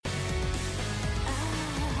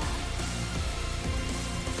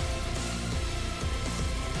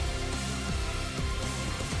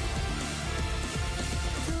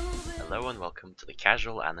Hello and welcome to the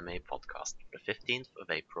Casual Anime Podcast for the 15th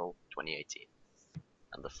of April 2018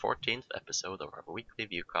 and the 14th episode of our weekly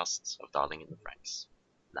viewcasts of Darling in the Franxx.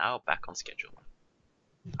 Now back on schedule.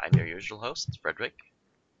 I'm your usual host, Frederick,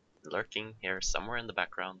 and lurking here somewhere in the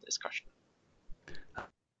background is Karsten.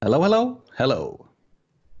 Hello.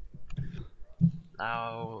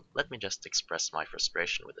 Now, let me just express my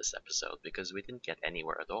frustration with this episode because we didn't get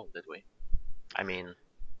anywhere at all, did we? I mean,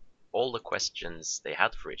 all the questions they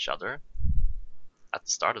had for each other at the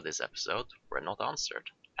start of this episode were not answered,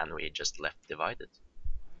 and we just left divided.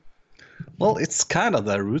 Well, it's kind of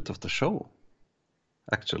the root of the show,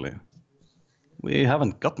 actually. We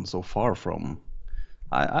haven't gotten so far from...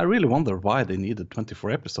 I really wonder why they needed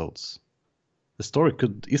 24 episodes. The story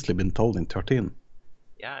could easily been told in 13.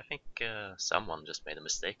 Yeah, I think someone just made a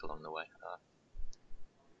mistake along the way.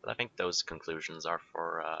 But I think those conclusions are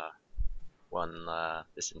for when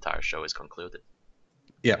this entire show is concluded.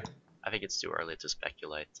 Yeah. I think it's too early to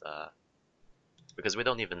speculate, because we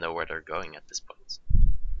don't even know where they're going at this point.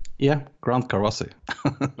 Yeah, Grand Crevasse.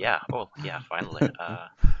 Yeah, finally.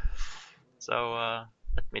 So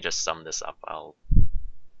let me just sum this up.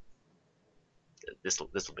 This'll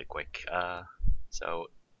be quick.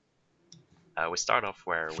 We start off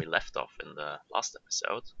where we left off in the last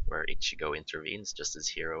episode, where Ichigo intervenes just as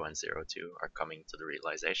Hiro and Zero Two are coming to the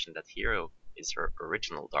realization that Hiro is her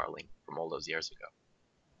original darling from all those years ago.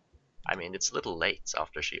 I mean, it's a little late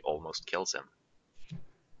after she almost kills him,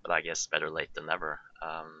 but I guess better late than never.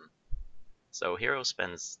 So Hiro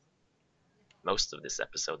spends most of this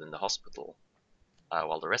episode in the hospital,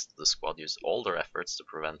 while the rest of the squad use all their efforts to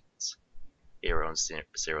prevent Hiro and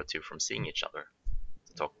Zero Two from seeing each other,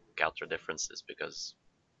 to talk out their differences, because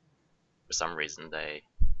for some reason they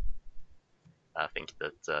think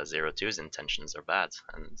that Zero Two's intentions are bad,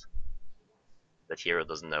 and that Hiro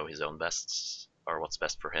doesn't know his own best, or what's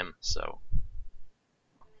best for him, so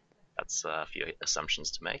that's a few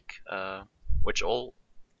assumptions to make, which all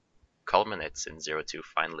culminates in Zero Two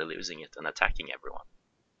finally losing it and attacking everyone.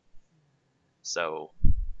 So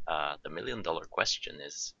the million-dollar question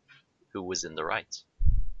is, who was in the right?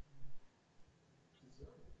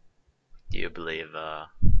 Do you believe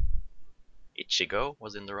Ichigo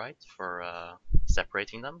was in the right for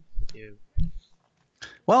separating them?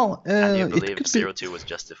 Well, and do you believe it could Zero be... Two was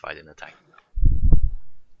justified in attacking them?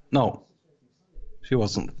 No, she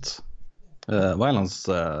wasn't. Violence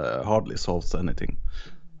hardly solves anything.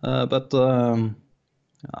 But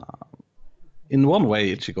in one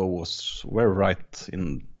way, Ichigo was very right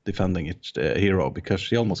in defending Hiro, because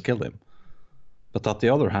she almost killed him. But on the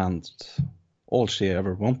other hand, all she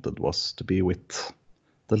ever wanted was to be with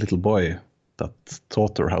the little boy that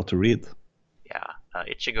taught her how to read. Yeah,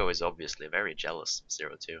 Ichigo is obviously very jealous of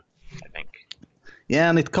Zero Two, I think. Yeah,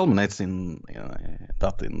 and it culminates in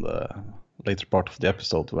that in the later part of the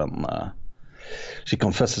episode when she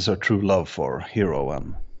confesses her true love for Hiro,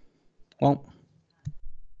 and well.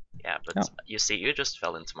 Yeah, but you see, you just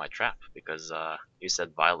fell into my trap, because you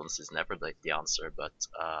said violence is never the answer, but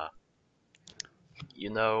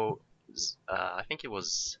I think it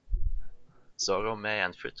was Zorome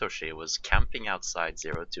and Futoshi was camping outside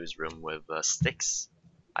Zero Two's room with sticks.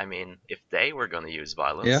 I mean, if they were gonna use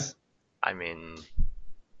violence, I mean,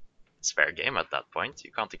 it's fair game at that point.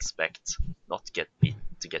 You can't expect not to get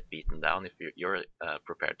beaten down if you're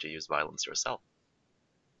prepared to use violence yourself.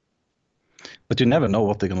 But you never know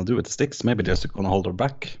what they're gonna do with the sticks. Maybe they're just gonna hold her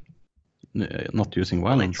back, not using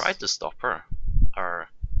violence. Well, they tried to stop her, or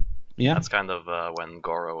that's kind of when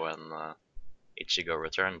Goro and Ichigo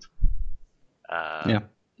returned.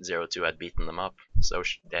 Zero Two had beaten them up, so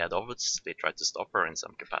they had obviously tried to stop her in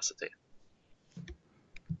some capacity.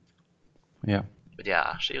 Yeah. But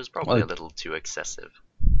yeah, she was probably a little too excessive.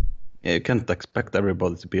 Yeah, you can't expect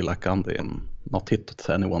everybody to be like Andy and not hit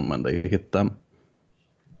anyone when they hit them.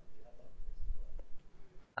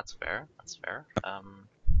 That's fair.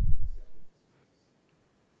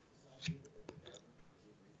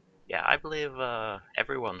 Yeah, I believe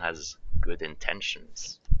everyone has good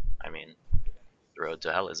intentions. I mean, the road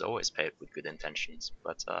to hell is always paved with good intentions,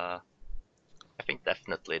 but I think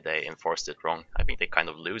definitely they enforced it wrong. I think they kind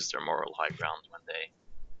of lose their moral high ground when they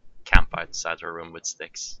camp outside her room with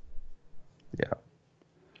sticks. Yeah.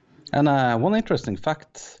 And one interesting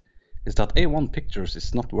fact is that A1 Pictures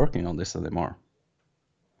is not working on this anymore.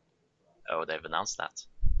 Oh, they've announced that?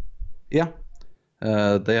 Yeah.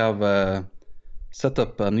 They have set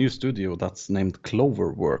up a new studio that's named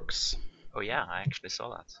Cloverworks. Oh yeah, I actually saw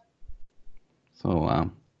that. So,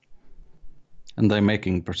 and they're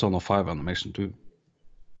making Persona 5 animation too.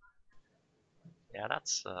 Yeah,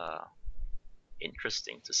 that's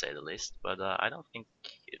interesting to say the least, but I don't think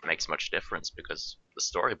it makes much difference because the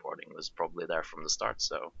storyboarding was probably there from the start,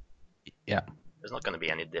 so Yeah. there's not going to be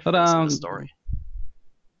any But difference in the story.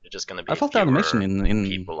 There's just going to I be thought the animation fewer in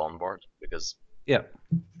people on board because yeah,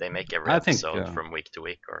 they make every I think episode from week to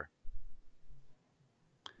week, or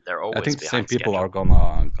they're I always think the same behind people schedule.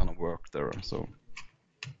 are gonna work there, so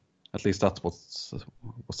at least that's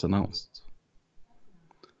what's announced.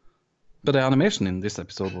 But the animation in this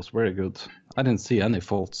episode was very good. I didn't see any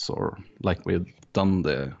faults or like we've done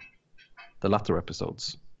the latter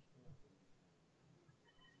episodes.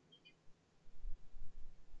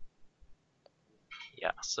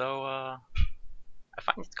 Yeah, so I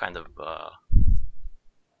find it kind of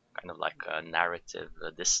like a narrative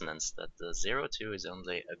dissonance that the 02 is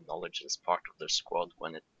only acknowledged as part of their squad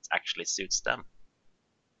when it actually suits them.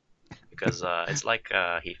 Because it's like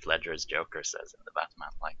Heath Ledger's Joker says in the Batman,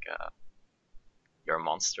 like you're a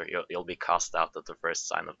monster, you'll be cast out at the first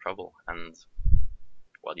sign of trouble. And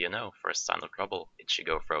what do you know? First sign of trouble,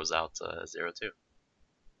 Ichigo throws out 02.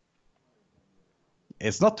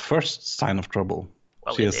 It's not first sign of trouble.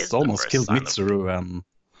 Well, She it has is the almost first killed sign Mitsuru and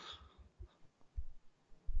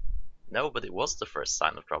no, but it was the first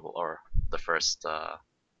sign of trouble, or the first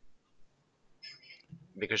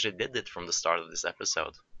because she did it from the start of this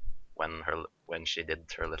episode when she did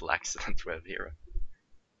her little accident with Hero.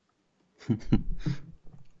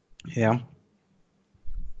 yeah.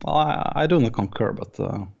 Well, I do not concur, but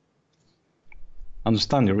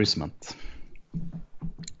understand your reasoning.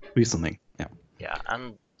 Yeah. Yeah,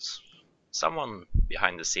 and someone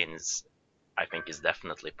behind the scenes, I think, is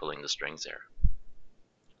definitely pulling the strings here.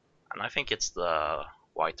 And I think it's the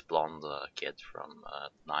white blonde kid from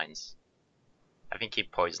Nines. I think he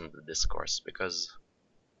poisoned the discourse because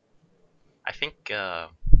I think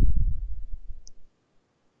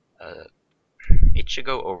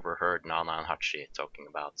Ichigo overheard Nana and Hachi talking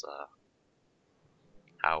about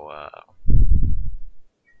how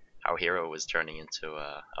Hero was turning into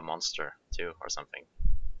a monster too, or something.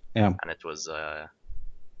 Yeah. And it was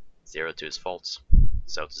 02's fault,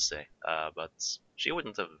 so to say. But she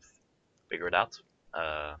wouldn't have figured out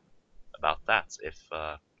about that if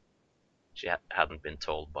she hadn't been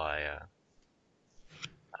told by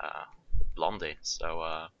Blondie.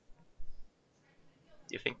 So,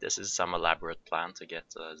 do you think this is some elaborate plan to get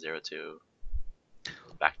 02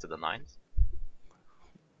 back to the Nines?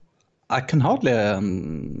 I can hardly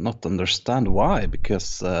not understand why,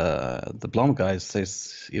 because the blonde guy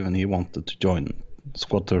says even he wanted to join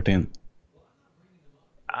Squad 13.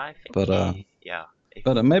 I think But yeah.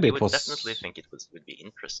 but maybe he it would was definitely think it would be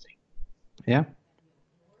interesting. yeah.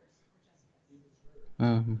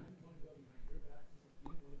 Um,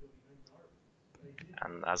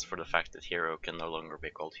 And as for the fact that Hero can no longer be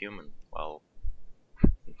called human, well,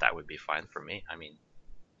 that would be fine for me. I mean,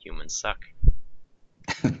 humans suck.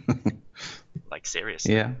 Like,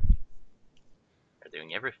 seriously. yeah. They're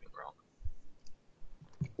doing everything wrong.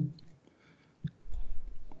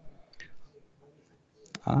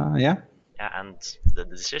 Yeah. Yeah, and the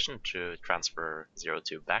decision to transfer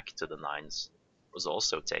 02 back to the Nines was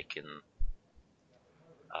also taken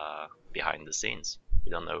behind the scenes.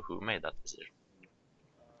 We don't know who made that decision.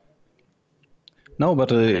 No,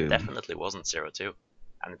 but And it definitely wasn't 02.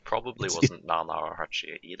 And it probably it, wasn't Nana or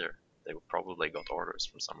Hachi either. They probably got orders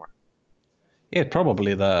from somewhere. yeah,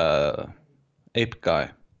 probably the ape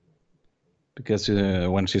guy, because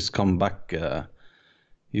when she's come back,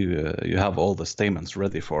 you have all the stamens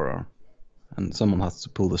ready for her, and someone has to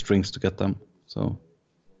pull the strings to get them. So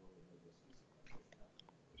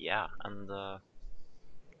Yeah, and I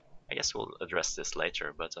guess we'll address this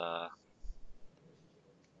later, but I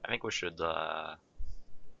think we should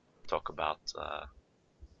talk about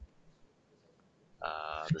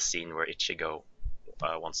the scene where Ichigo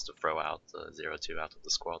wants to throw out 02 out of the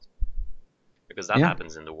squad. Because that yeah,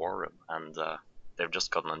 happens in the war room, and they've just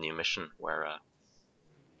gotten a new mission where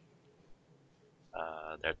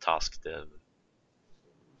they're tasked with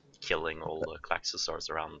killing all the Klaxosaurs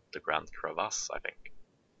around the Grand Crevasse, I think.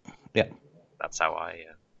 yeah, That's how I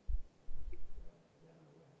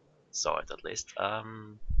saw it, at least.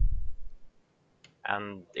 And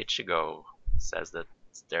Ichigo says that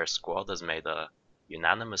their squad has made a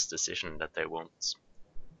unanimous decision that they won't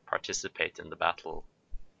participate in the battle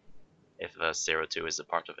if 02 is a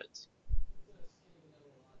part of it.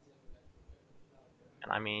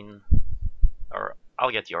 And I mean, or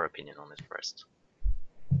I'll get your opinion on it first.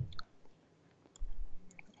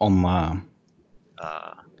 on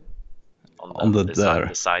On them the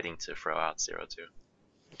deciding to throw out 02.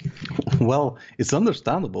 well, it's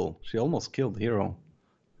understandable. She almost killed Hero.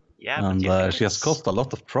 Yeah, but And do you think she has caused a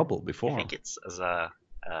lot of trouble before. you think it's as a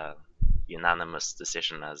unanimous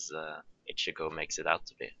decision as Ichigo makes it out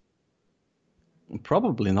to be?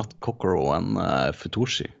 Probably not Kokoro and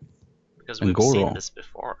Futoshi. Because And we've seen Goro. this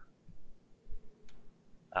before.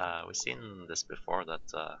 We've seen this before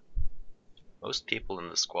that most people in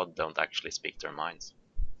the squad don't actually speak their minds.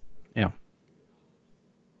 Yeah.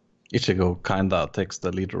 Ichigo kinda takes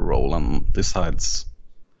the leader role and decides,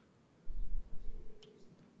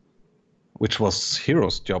 which was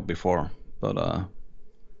Hiro's job before, but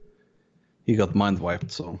he got mind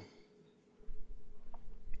wiped, so.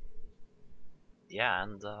 Yeah,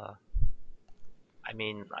 and I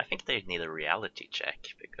mean, I think they need a reality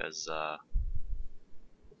check because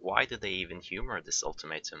why do they even humor this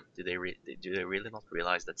ultimatum? Do they really not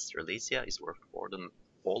realize that Strelitzia is worth more than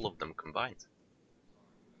all of them combined?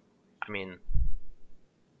 I mean,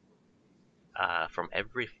 from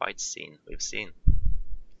every fight scene we've seen,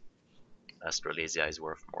 Strelitzia is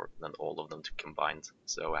worth more than all of them combined.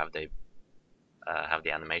 So have they? Have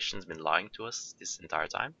the animations been lying to us this entire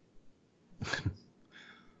time?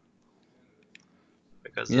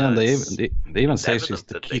 Because Yeah, they even it's say she's evident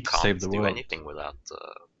the that key they to can't save the do world. anything without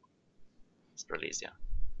Strelitzia.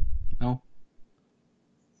 No.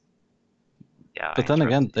 Yeah, But then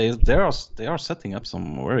again, they are setting up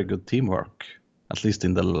some very good teamwork, at least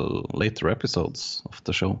in the later episodes of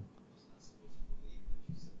the show.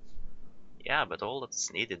 Yeah, but all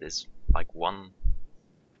that's needed is like one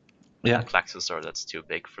Klaxosaur that's too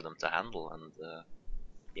big for them to handle, and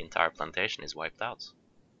the entire plantation is wiped out.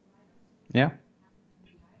 Yeah.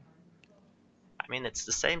 I mean, it's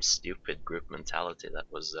the same stupid group mentality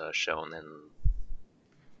that was shown in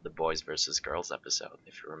the boys versus girls episode,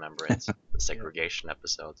 if you remember it, the segregation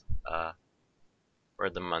episode, where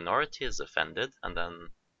the minority is offended, and then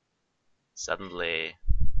suddenly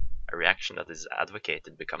a reaction that is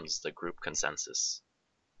advocated becomes the group consensus.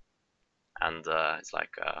 And it's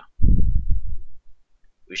like,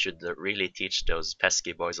 we should really teach those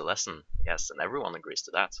pesky boys a lesson. Yes, and everyone agrees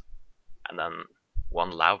to that. And then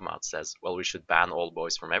one loudmouth says, well, we should ban all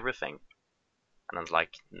boys from everything. And I was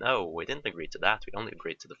like, no, we didn't agree to that. We only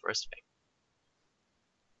agreed to the first thing.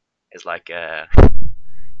 It's like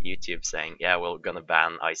YouTube saying, yeah, we're gonna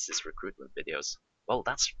ban ISIS recruitment videos. Well,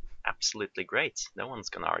 that's absolutely great. No one's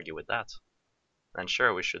gonna argue with that. And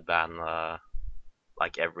sure, we should ban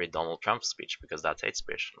like every Donald Trump speech because that's hate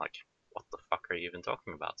speech. Like, what the fuck are you even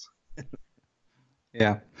talking about?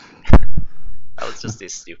 Yeah. That was just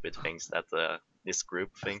these stupid things that this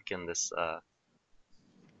group think, and this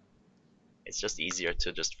it's just easier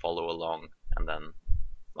to just follow along and then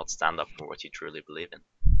not stand up for what you truly believe in.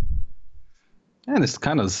 And it's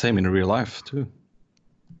kind of the same in real life too.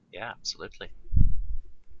 Yeah, absolutely.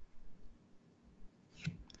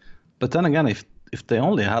 But then again, if they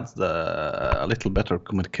only had a little better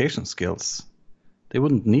communication skills, they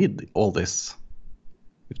wouldn't need all this.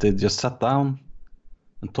 If they just sat down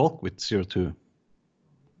and talked with 02,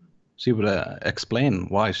 she would explain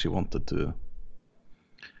why she wanted to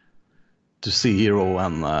see Hero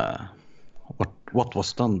and what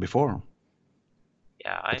was done before.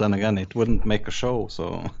 Yeah, but then again, it wouldn't make a show,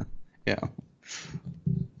 so yeah.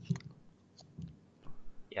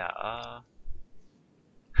 Yeah,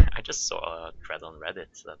 I just saw a thread on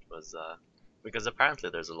Reddit that was because apparently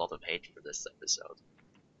there's a lot of hate for this episode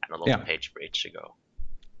and a lot of hate for Ichigo,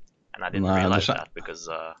 and I didn't realize that because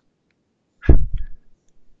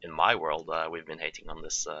in my world we've been hating on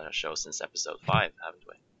this show since episode 5, haven't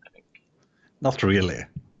we? I think. Not really,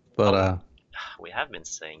 but we have been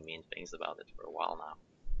saying mean things about it for a while now.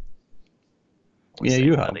 Yeah,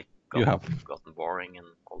 you have. You have gotten boring and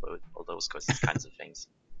all those kinds of things.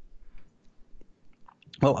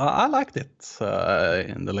 Well, I liked it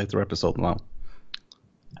in the later episode now.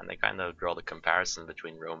 And they kind of draw the comparison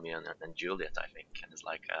between Romeo and Juliet, I think, and it's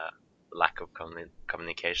like the lack of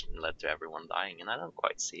communication led to everyone dying, and I don't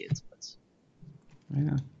quite see it, but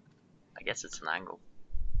yeah, I guess it's an angle.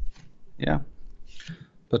 Yeah,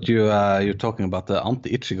 but you're talking about the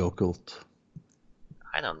anti-Ichigo cult.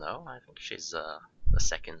 I don't know. I think she's the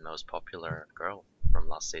second most popular girl from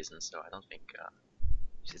last season, so I don't think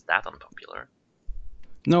she's that unpopular.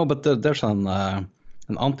 No, but there's an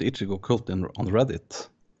anti-Ichigo cult on Reddit.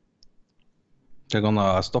 They're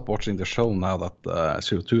gonna stop watching the show now that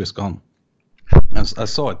 02 is gone. And I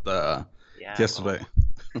saw it yesterday.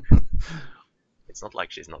 Well, it's not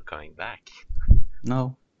like she's not coming back.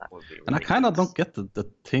 No. That would be ridiculous. And I kind of don't get the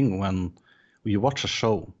thing when you watch a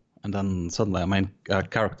show and then suddenly a main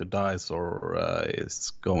character dies or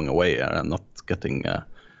is going away and not getting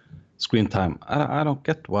screen time. I don't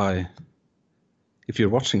get why. If you're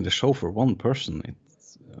watching the show for one person,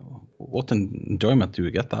 what enjoyment do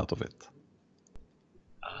you get out of it?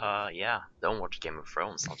 Yeah, don't watch Game of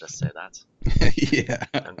Thrones, I'll just say that. Yeah.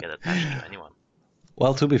 Don't get attached to anyone.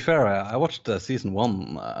 Well, to be fair, I watched season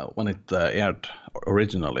 1 when it aired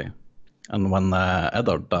originally, and when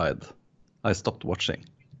Eddard died, I stopped watching.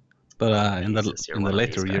 But in the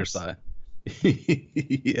later years,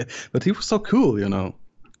 yeah, but he was so cool, you know.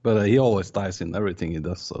 But he always dies in everything he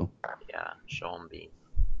does, so. Yeah, Sean Bean.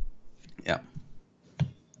 Yeah.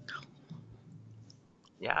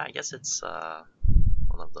 Yeah, I guess it's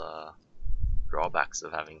one of the drawbacks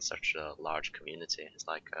of having such a large community. It's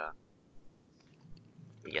like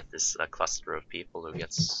you get this cluster of people who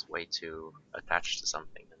gets way too attached to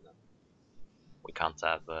something, and then we can't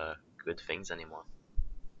have good things anymore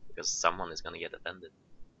because someone is going to get offended.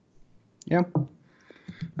 Yeah.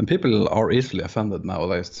 And people are easily offended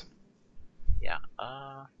nowadays. Yeah.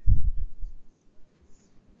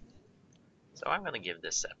 So I'm going to give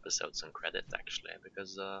this episode some credit, actually,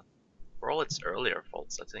 because for all its earlier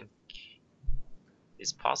faults, I think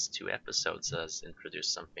these past 2 episodes has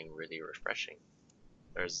introduced something really refreshing.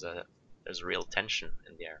 There's real tension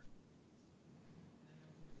in the air.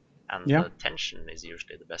 And Yeah. the tension is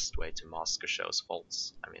usually the best way to mask a show's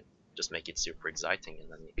faults. I mean, just make it super exciting,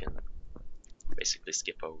 and then you can basically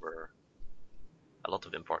skip over a lot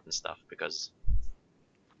of important stuff, because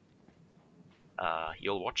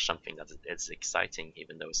you'll watch something that is exciting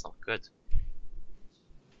even though it's not good.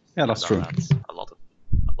 Yeah, that's true. That a lot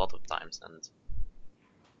of times, and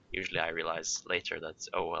usually I realize later that,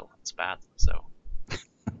 oh well, it's bad. So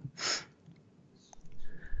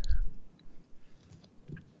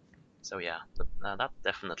yeah, that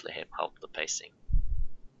definitely helped the pacing.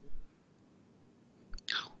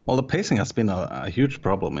 Well, the pacing has been a huge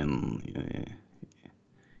problem in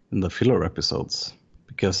the filler episodes,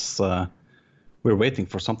 because we're waiting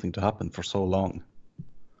for something to happen for so long.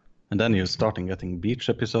 And then you're starting getting beach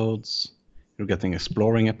episodes, you're getting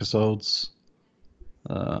exploring episodes.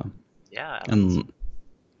 Yeah, and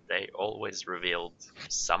they always revealed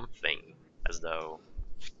something as though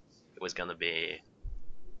it was going to be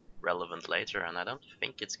relevant later, and I don't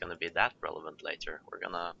think it's going to be that relevant later. We're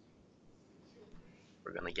gonna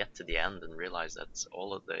get to the end and realize that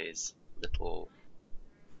all of these little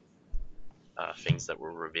things that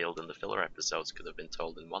were revealed in the filler episodes could have been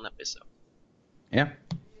told in one episode. Yeah.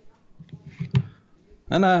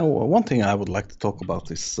 And one thing I would like to talk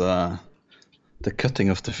about is the cutting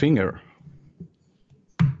of the finger.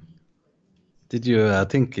 Did you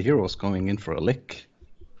think Hero was going in for a lick?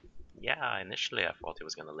 Yeah, initially I thought he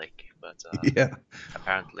was gonna lick, but Yeah.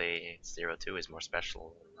 apparently 02 is more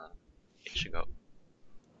special than Ichigo.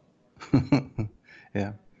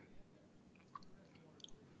 Yeah.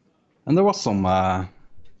 And there was some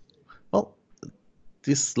well,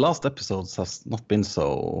 these last episodes has not been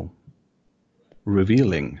so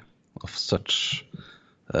revealing of such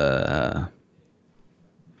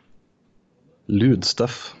lewd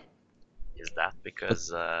stuff. Is that because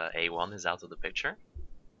A1 is out of the picture?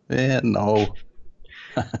 Yeah, no.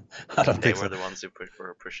 I don't They think were so. the ones who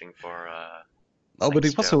were pushing for No, but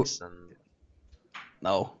sex it was so. jokes and...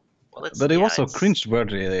 No. Well, But it was so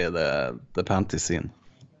cringe-worthy, the panty scene.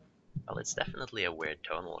 Well, it's definitely a weird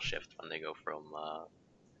tonal shift when they go from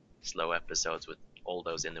slow episodes with all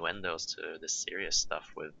those innuendos to this serious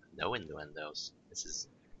stuff with no innuendos. This is...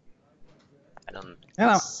 I don't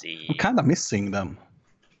see... I'm kind of missing them.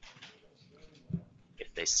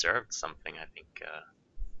 If they served something, I think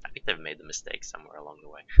they've made a mistake somewhere along the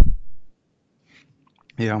way.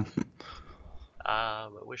 Yeah.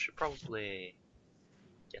 But we should probably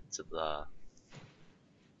get to the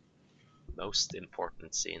most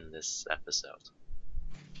important scene in this episode.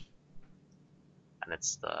 And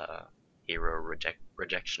it's the hero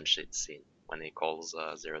rejection shit scene when he calls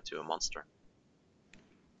 02 a monster.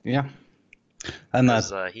 Yeah. And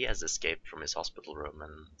because he has escaped from his hospital room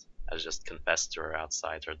and has just confessed to her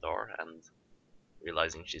outside her door, and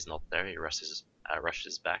realizing she's not there, he rushes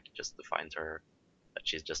back just to find her that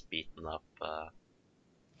she's just beaten up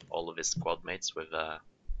all of his squad mates with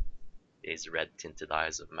these red tinted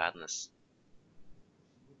eyes of madness.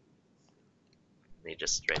 And he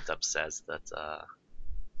just straight up says that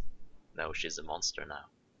no, she's a monster now.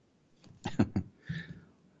 And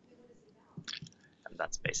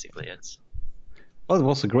that's basically it. Well, it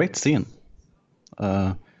was a great scene.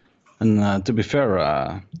 And to be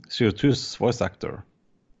fair, 02's voice actor,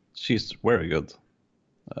 she's very good.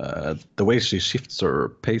 The way she shifts her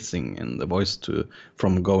pacing in the voice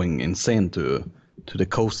from going insane to the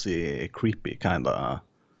cozy, creepy kind of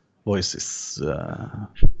voice is,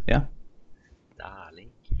 yeah.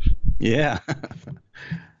 Darling. Yeah.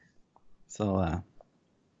 So,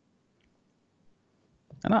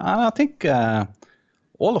 And I think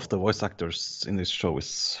all of the voice actors in this show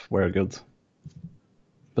is very good.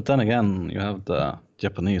 But then again, you have the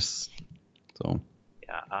Japanese, so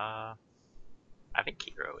Yeah, I think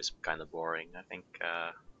Hero is kind of boring. I think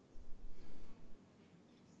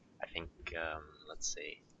let's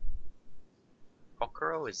see.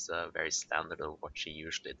 Kokoro is very standard of what she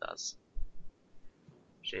usually does.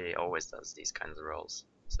 She always does these kinds of roles,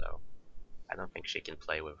 so I don't think she can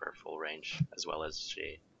play with her full range as well as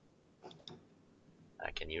she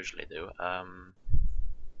can usually do.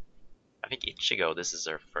 I think Ichigo, this is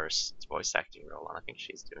her first voice acting role, and I think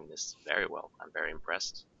she's doing this very well. I'm very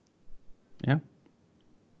impressed. yeah.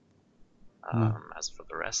 As for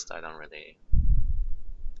the rest, I didn't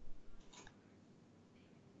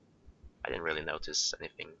really notice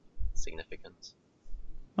anything significant.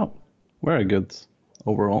 Oh, very good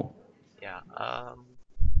overall. Yeah.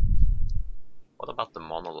 What about the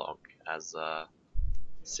monologue as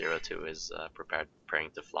 02 is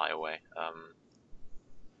preparing to fly away?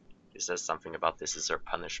 He says something about this is her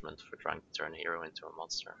punishment for trying to turn Hero into a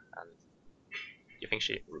monster. And do you think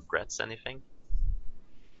she regrets anything?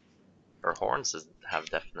 Her horns have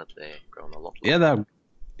definitely grown a lot longer.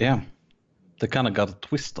 Yeah, they kind of got a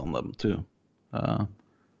twist on them too. But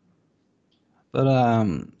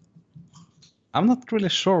I'm not really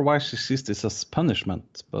sure why she sees this as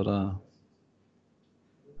punishment. But Well,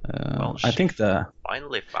 I she think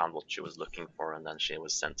finally found what she was looking for, and then she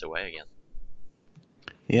was sent away again.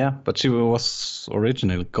 Yeah, but she was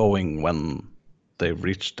originally going when they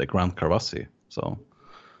reached the Grand Crevasse, so.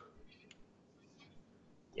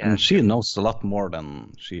 Yeah, And she knows a lot more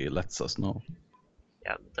than she lets us know.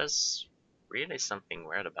 yeah, there's really something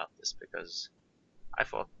weird about this because I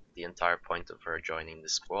thought the entire point of her joining the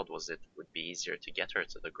squad was it would be easier to get her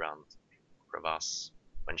to the Grand Crevasse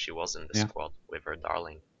when she was in the squad with her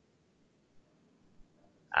darling.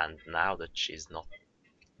 And now that she's no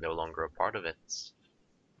longer a part of it,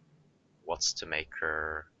 what's to make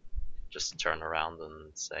her just turn around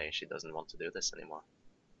and say she doesn't want to do this anymore?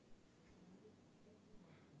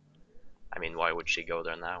 I mean, why would she go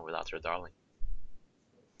there now without her darling?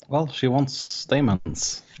 Well, she wants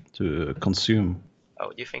stamens to consume. Oh,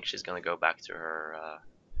 do you think she's gonna go back to her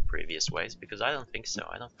previous ways? Because I don't think so.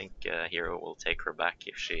 I don't think Hero will take her back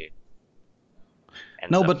if she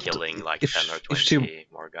ends up killing like 10 or 20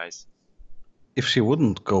 more guys. If she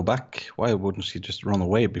wouldn't go back, why wouldn't she just run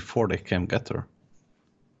away before they came get her?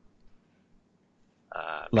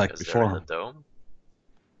 Like Because before. they're in the dome.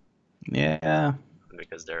 Yeah.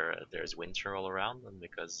 Because there's winter all around, and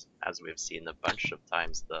because, as we've seen a bunch of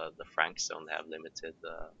times, the FranXX zone have limited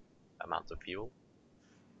amount of fuel,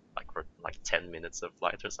 like for like 10 minutes of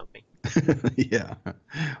flight or something. Yeah.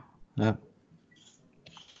 Yeah.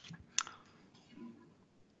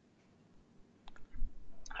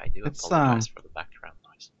 I do apologize for the background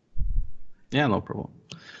noise. Yeah, no problem.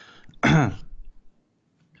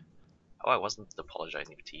 Oh, I wasn't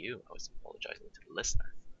apologizing to you. I was apologizing to the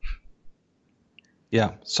listener.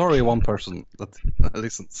 Yeah, sorry, one person that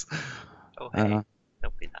listens. Oh, hey,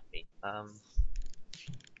 don't be that mean.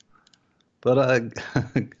 But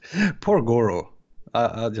poor Goro.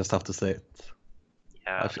 I just have to say it.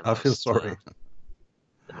 Yeah, I feel sorry.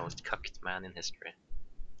 The most cucked man in history.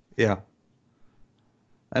 Yeah.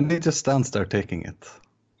 And he just stands there taking it.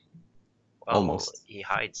 Well, almost. He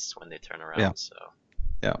hides when they turn around, Yeah. so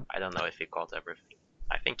yeah. I don't know if he caught everything.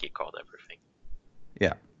 I think he caught everything.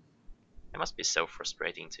 Yeah. It must be so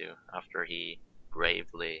frustrating too, after he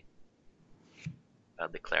bravely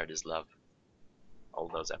declared his love all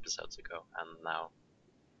those episodes ago, and now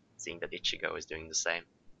seeing that Ichigo is doing the same,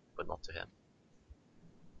 but not to him.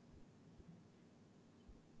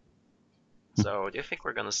 So, do you think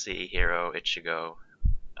we're gonna see Hiro, Ichigo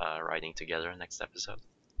riding together next episode?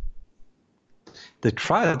 They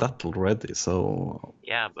tried that already, so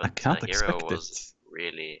yeah, but I can't Hiro expect was it.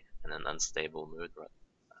 really in an unstable mood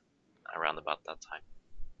around about that time.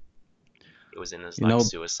 He was in his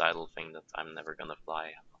suicidal thing that I'm never gonna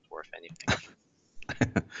fly, I'm not worth anything.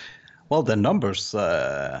 Well, the numbers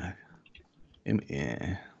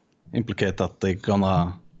implicate that they're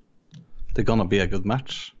gonna be a good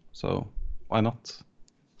match, so why not?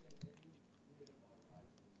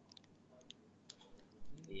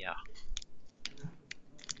 Yeah.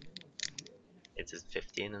 It is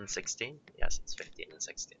 15 and 16? Yes, it's 15 and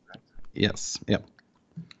 16, right? Yes, yeah.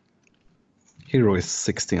 Hiro is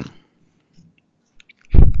 16.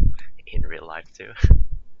 In real life too?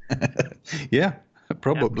 Yeah,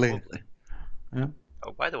 probably. Yeah, probably. Yeah.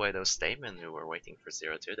 Oh, by the way, those Stamen who were waiting for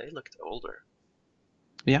 02, they looked older.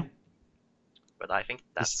 Yeah. But I think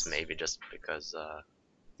that's maybe just because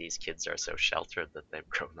these kids are so sheltered that they've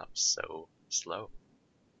grown up so slow.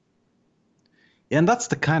 Yeah, and that's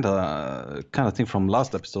the kind of thing from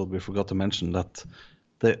last episode we forgot to mention, that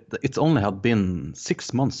it's only had been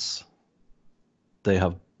 6 months they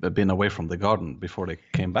have been away from the garden before they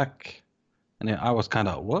came back. And I was kind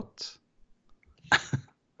of, what?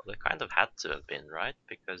 Well, they kind of had to have been, right?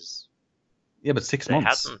 Because Yeah, but 6 they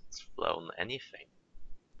months. hadn't flown anything.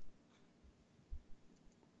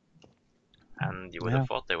 And you would have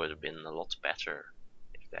thought they would have been a lot better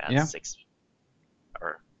if they had 6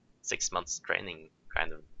 months training.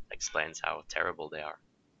 Kind of explains how terrible they are.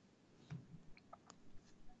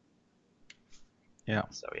 Yeah.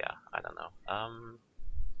 So yeah, I don't know.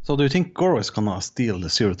 So do you think Goro is gonna steal the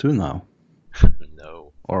 02 now?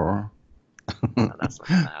 No. Or No, that's not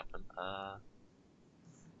gonna happen.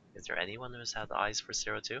 Is there anyone who's had eyes for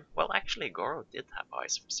 02? Well, actually, Goro did have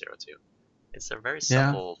eyes for 02. It's a very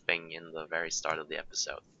subtle thing in the very start of the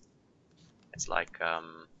episode. It's like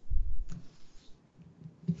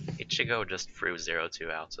Ichigo just threw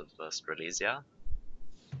 02 out of Strelitzia,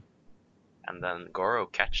 and then Goro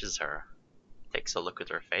catches her, takes a look at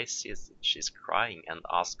her face, she's crying, and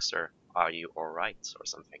asks her, "Are you alright?" or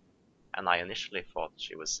something. And I initially thought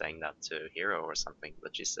she was saying that to Hiro or something,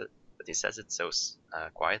 but he says it so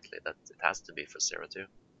quietly that it has to be for 02.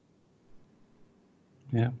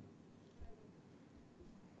 Yeah.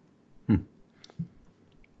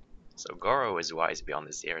 So Goro is wise beyond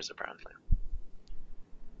his years, apparently.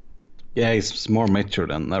 Yeah, he's more mature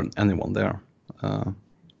than anyone there. Yeah.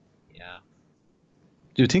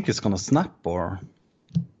 Do you think he's gonna snap or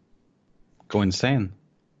go insane?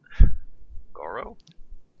 Goro?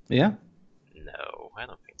 Yeah. No, I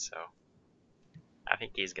don't think so. I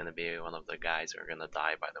think he's gonna be one of the guys who are gonna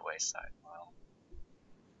die by the wayside while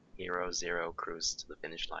Hero Zero cruise to the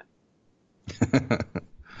finish line.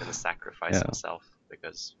 Gonna sacrifice himself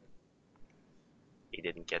because he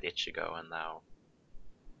didn't get Ichigo and now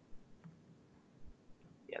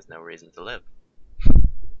he has no reason to live.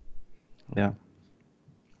 Yeah.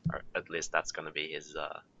 Or at least that's gonna be his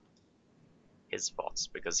thoughts,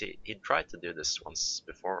 because he tried to do this once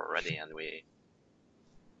before already, and we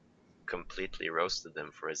completely roasted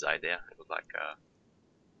him for his idea. It was like,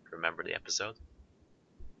 remember the episode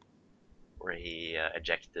where he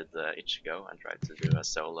ejected Ichigo and tried to do a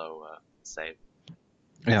solo save?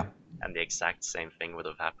 Yeah. And the exact same thing would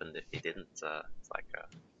have happened if he didn't. It's like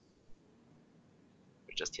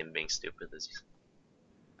just him being stupid.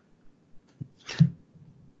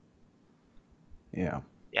 Yeah.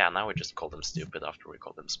 Yeah, now we just called him stupid after we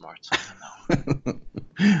called him smart. I don't know.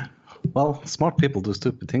 Well, smart people do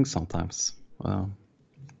stupid things sometimes.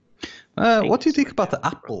 What do you think about the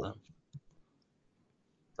apple?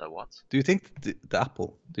 The what? Do you think the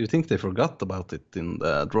apple? Do you think they forgot about it in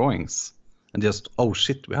the drawings and just, oh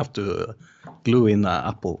shit, we have to glue in an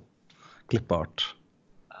apple clip art?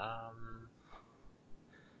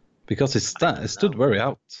 Because it stood very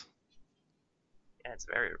out. Yeah, it's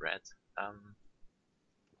very red.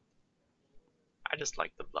 I just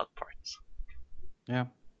like the blood parts. Yeah.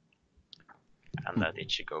 And that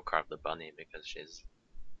Ichigo carved the bunny because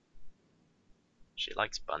she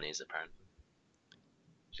likes bunnies, apparently.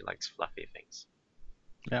 She likes fluffy things.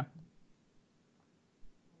 Yeah.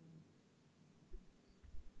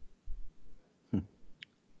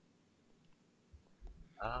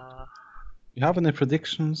 You have any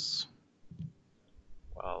predictions?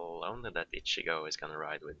 Well, only that Ichigo is gonna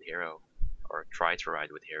ride with Hiro, or try to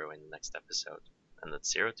ride with Hiro in the next episode, and that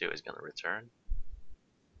 02 is gonna return.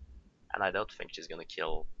 And I don't think she's gonna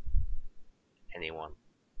kill anyone.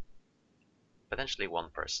 Potentially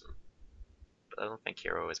one person. But I don't think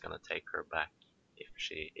Hiro is gonna take her back if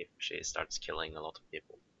she starts killing a lot of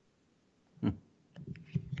people.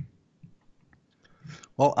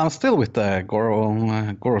 Well, I'm still with the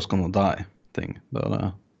Goro's gonna die thing,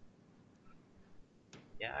 but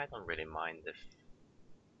yeah, I don't really mind if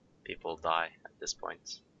people die at this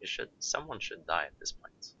point. Someone should die at this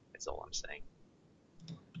point. That's all I'm saying.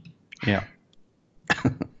 Yeah.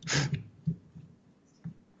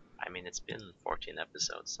 I mean, it's been 14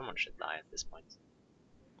 episodes. Someone should die at this point.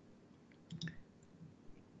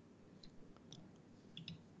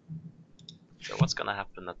 So what's gonna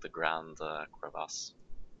happen at the Grand Crevasse?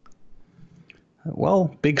 Well,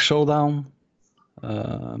 big showdown,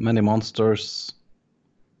 many monsters,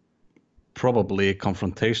 probably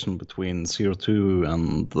confrontation between 02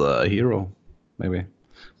 and the Hero, maybe.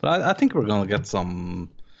 But I think we're gonna get some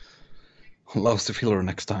lousy filler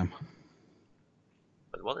next time.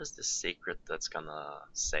 But what is the secret that's gonna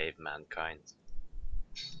save mankind?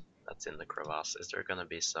 That's in the crevasse. Is there gonna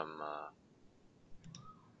be some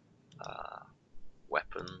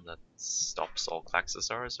weapon that stops all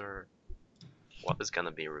Klaxosaurs, or what is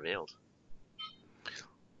gonna be revealed?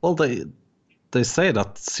 Well, they say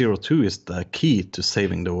that 02 is the key to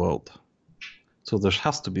saving the world. So there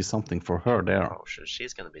has to be something for her there. Oh,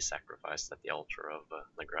 she's gonna be sacrificed at the altar of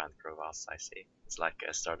the Grand Crevasse, I see. It's like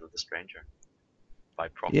a Start of the Stranger. By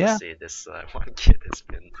prophecy, this one kid has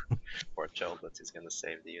been foretold that he's gonna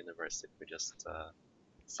save the universe if we just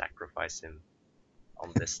sacrifice him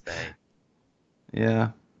on this day.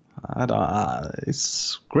 Yeah,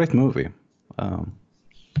 it's a great movie.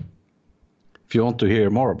 If you want to hear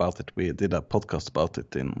more about it, we did a podcast about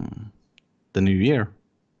it in the new year.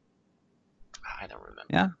 I don't remember.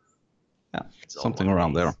 Yeah, It's all something one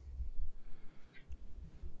around piece. there.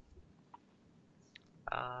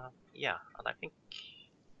 Yeah, and I think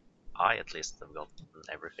I at least have gotten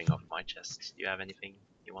everything off my chest. Do you have anything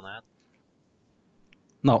you want to add?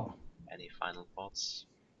 No, Any final thoughts?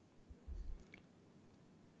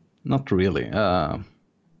 not really.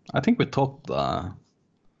 I think we talked.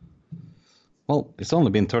 Well, it's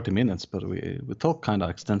only been 30 minutes, but we talked kind of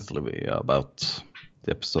extensively about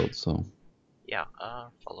the episode. So Yeah,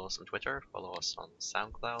 follow us on Twitter, follow us on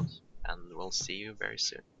SoundCloud, and we'll see you very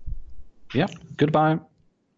soon. yeah, goodbye.